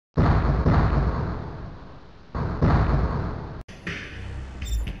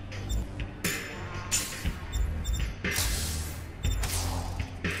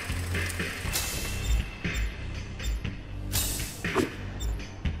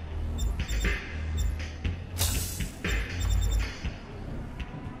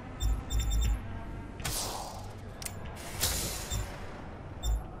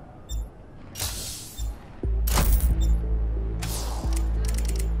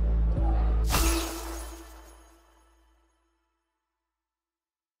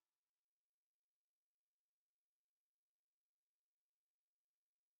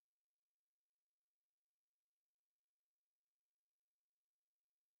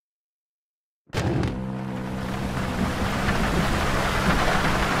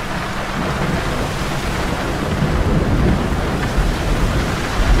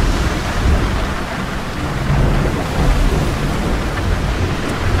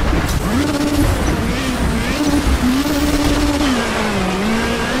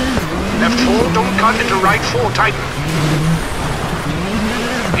cut into right 4, tighten.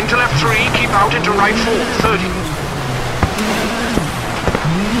 Into left 3, keep out into right 4, 30.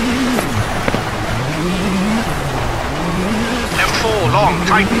 Left 4, long,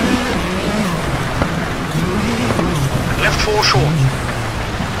 tighten. And left 4, short.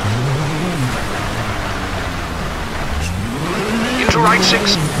 Into right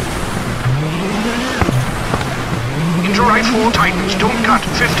 6. Into right 4, tightens, don't cut,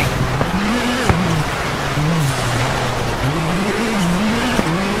 50.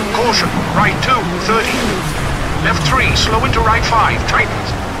 Caution, right 2, 30. Left 3, slow into right 5,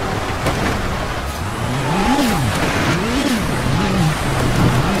 tightens.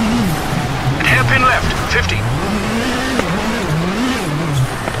 And hairpin left, 50.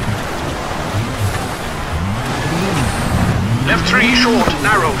 Left 3, short,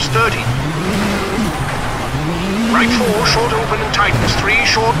 narrows, 30. Right 4, short open and tightens, 3,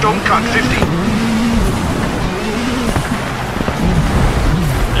 short, don't cut, 50.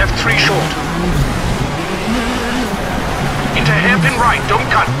 Left 3, short. Into hairpin right, don't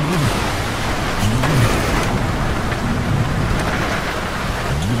cut.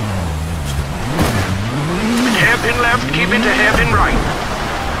 And hairpin left, keep into hairpin right.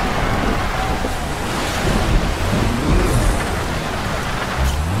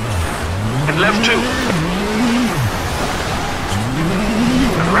 And left 2.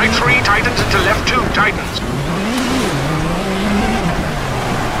 And right 3 tightens into left 2, tightens.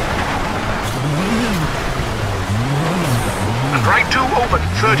 And right 2 open,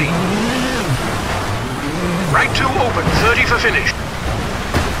 30. Right 2 open, 30 for finish.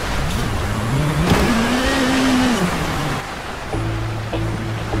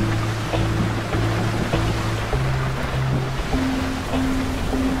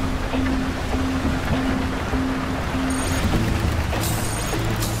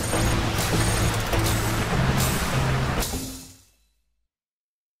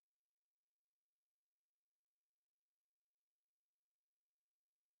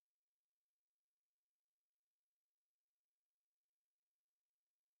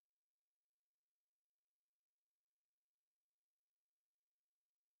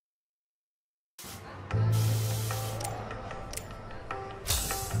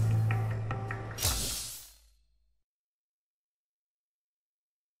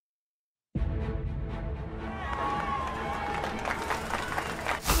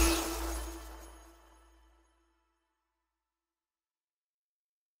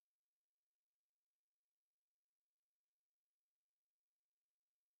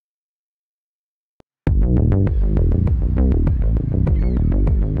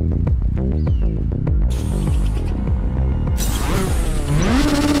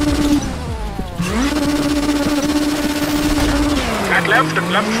 Left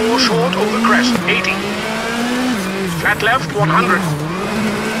and left 4 short over crest, 80. Flat left, 100.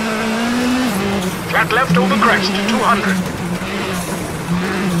 Flat left over crest, 200.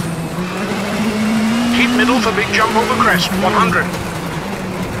 Keep middle for big jump over crest, 100.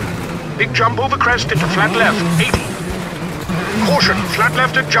 Big jump over crest into flat left, 80. Caution, flat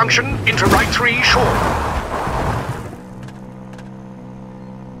left at junction, into right 3 short.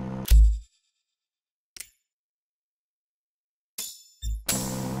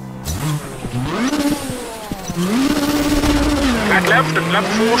 Flat left and left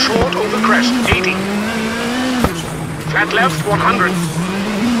 4 short over crest, 80. Flat left, 100.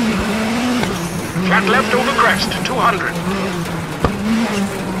 Flat left over crest, 200.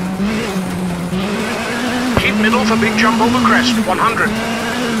 Keep middle for big jump over crest, 100.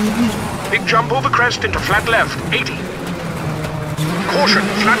 Big jump over crest into flat left, 80. Caution,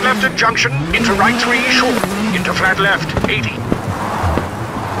 flat left at junction, into right 3 short, into flat left, 80.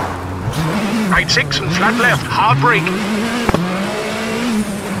 Right 6 and flat left, hard brake.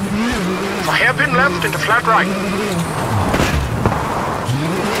 For hairpin left into flat right.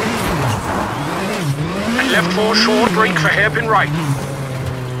 And left 4 short, brake for hairpin right.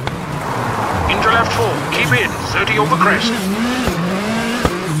 Into left 4, keep in, 30 over crest.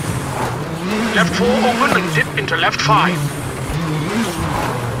 Left 4 open and dip into left 5.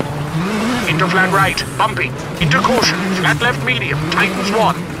 Into flat right, bumpy. Into caution, flat left medium, tightens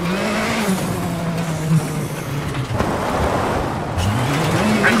 1.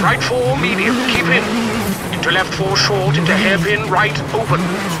 And right 4 medium, keep in. Into left 4 short, into hairpin right, open.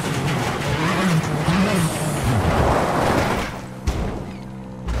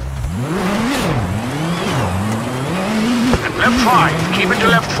 And left 5, keep into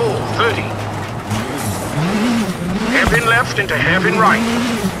left 4, 30. Hairpin left into hairpin right.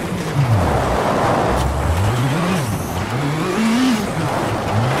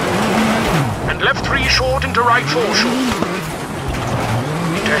 And left 3 short into right 4 short.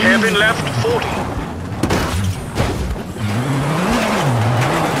 Into hairpin left 40.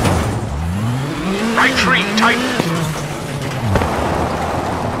 Right 3 tightens.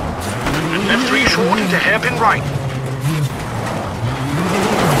 And left 3 short into hairpin right.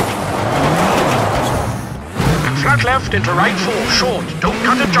 And flat left into right 4 short. Don't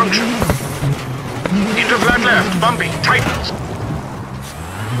cut at junction. Into flat left, bumpy, tightens.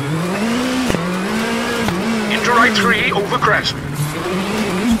 Into right 3 over crest.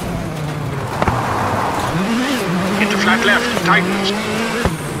 Into flat left, tightens.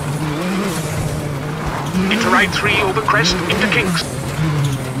 Into right 3 over crest, into kinks.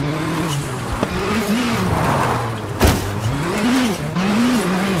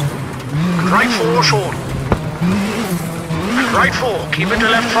 And right 4 short. And right 4, keep into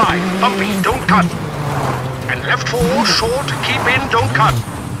left 5, bumpy, don't cut. And left 4 short, keep in, don't cut.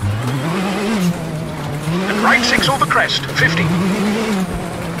 And right 6 over crest, 50.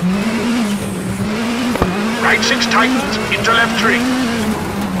 Right 6 tightens, into left 3.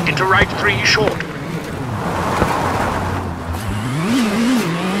 Into right 3 short.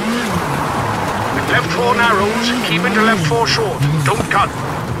 And left 4 narrows, keep into left 4 short, don't cut.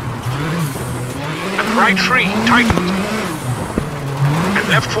 And right 3 tightens. And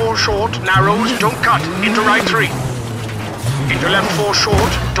left 4 short, narrows, don't cut, into right 3. Into left 4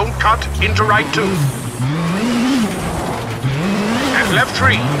 short, don't cut, into right 2. And left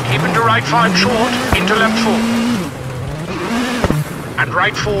 3, keep into right 5 short, into left 4. And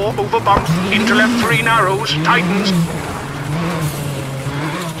right 4 over bump, into left 3 narrows, tightens.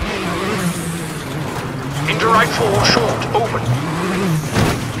 Into right 4 short, open.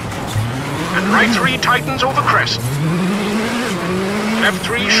 And right 3 tightens over crest. Left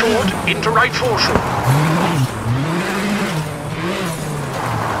 3 short, into right 4 short.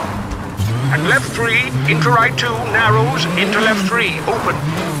 And left 3, into right 2, narrows, into left 3, open.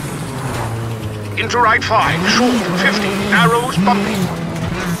 Into right 5, short, 50, narrows, bumpy.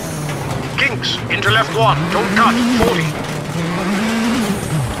 Kinks, into left 1, don't cut, 40.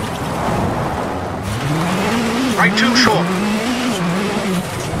 Right 2 short.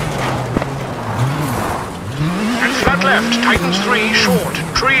 And flat left, tightens 3, short,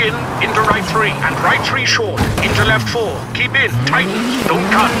 tree in, into right 3, and right 3 short, into left 4, keep in, tightens,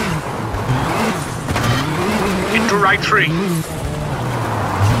 don't cut. Into right 3.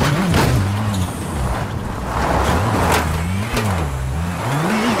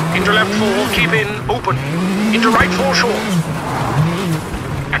 Into left 4, keep in, open. Into right 4 short.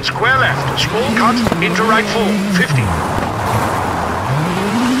 And square left, small cut, into right 4, 50.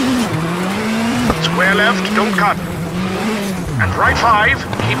 Square left, don't cut. And right 5,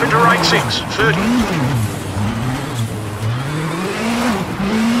 keep into right 6, 30.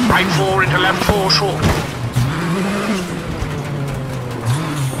 Right 4 into left 4 short.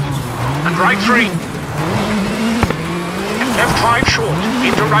 And right 3. And left 5 short,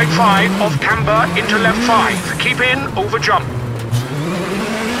 into right 5, off camber, into left 5. Keep in, over jump.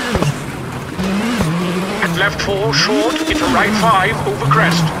 And left 4 short, into right 5, over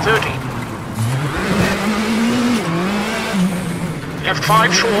crest, 30. Left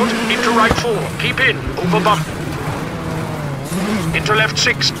 5 short, into right 4, keep in, over bump. Into left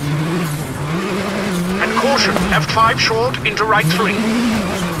 6. And caution, left 5 short, into right 3.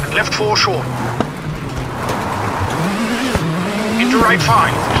 And left 4 short. Into right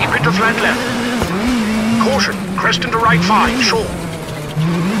 5, keep into flat left. Caution, crest into right 5, short.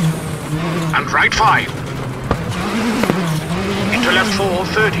 And right 5. Into left 4,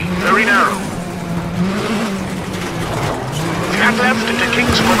 30, very narrow. Flat left into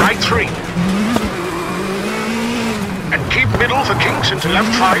kinks for right 3. And keep middle for kinks into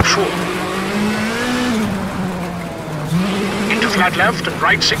left 5 short. Into flat left and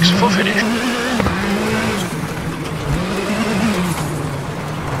right 6 for finish.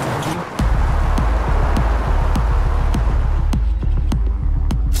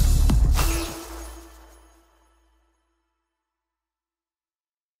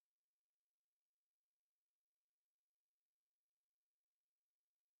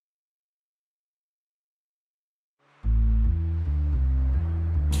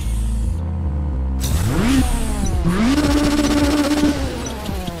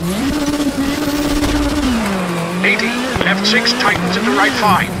 Left 6 tightens into right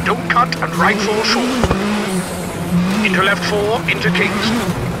 5, don't cut, and right 4 short. Into left 4, into kinks.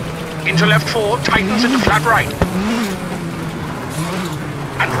 Into left 4, tightens into flat right.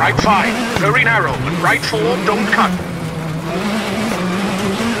 And right 5, very narrow, and right 4, don't cut.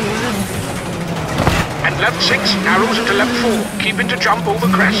 And left 6, narrows into left 4, keep into jump over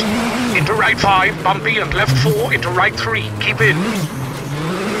crest. Into right 5, bumpy and left 4, into right 3, keep in.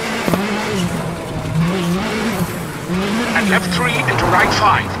 And left 3 into right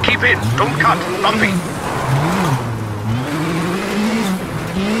 5, keep in, don't cut, bumpy.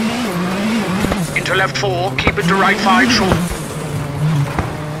 Into left 4, keep into right 5 short.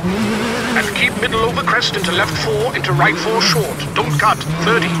 And keep middle over crest into left 4, into right 4 short, don't cut,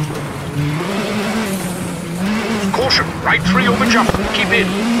 30. Caution, right 3 over jump, keep in.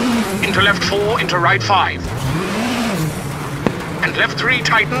 Into left 4, into right 5. And left 3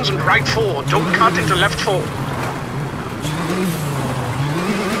 tightens and right 4, don't cut into left 4.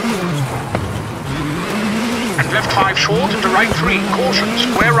 And left 5 short into right 3, caution,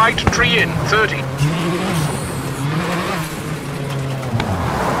 square right, tree in, 30.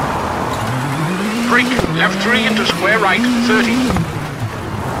 Brake, left 3 into square right, 30.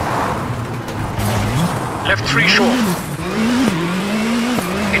 Left 3 short.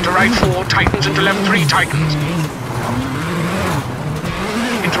 Into right 4, tightens into left 3, tightens.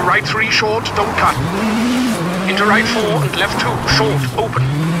 Into right 3 short, don't cut. Into right 4 and left 2, short, open.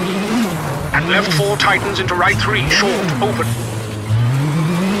 And left 4 tightens into right 3, short, open.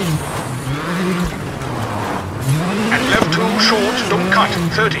 And left 2 short, don't cut,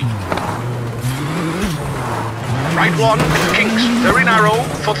 30. Right 1 into kinks, very narrow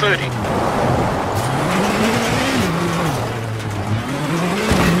for 30.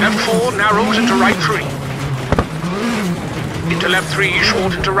 Left 4 narrows into right 3. Into left 3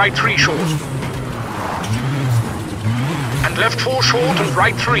 short into right 3 short. And left 4 short and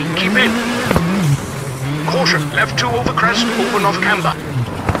right 3, keep in. Caution, left 2 over crest, open off camber.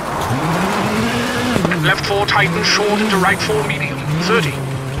 And left 4 tightens short into right 4 medium, 30.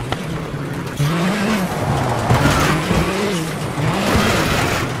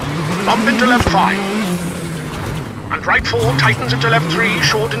 Bump into left 5. And right 4 tightens into left 3,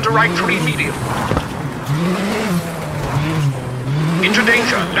 short into right 3 medium. Into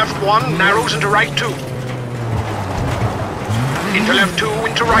danger, left 1 narrows into right 2. Into left 2,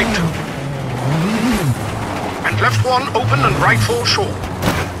 into right 2. And left 1 open and right 4 short.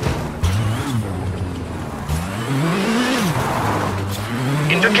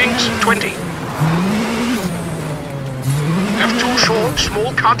 Into kinks, 20. Left 2 short,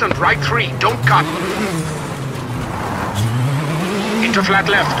 small cut and right 3, don't cut. Into flat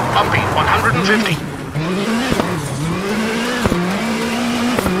left, bumpy, 150.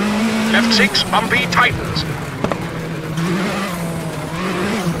 Left 6, bumpy, tightens.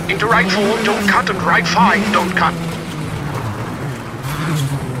 Into right 4, don't cut and right 5, don't cut.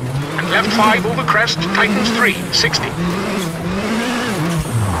 And left 5 over crest, tightens 3, 60.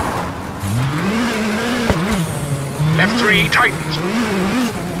 Left 3 tightens.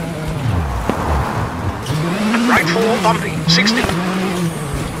 And right 4 bumpy, 60.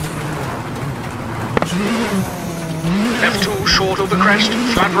 Left 2 short over crest,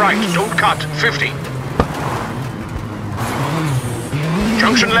 flat right, don't cut, 50.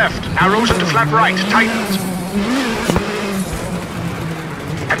 Junction left, narrows into flat right, tightens.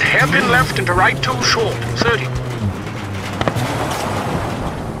 And hairpin left into right 2 short, 30.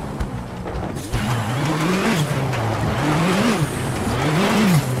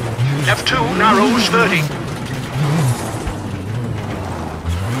 Left 2 narrows, 30.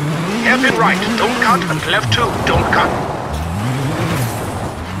 Hairpin right, don't cut, and left 2, don't cut.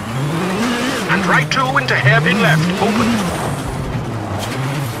 And right 2 into hairpin left, open.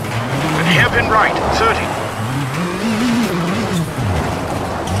 And hairpin right, 30.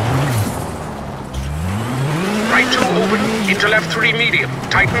 Right 2 open, into left 3 medium,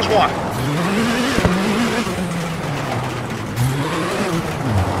 tightens 1.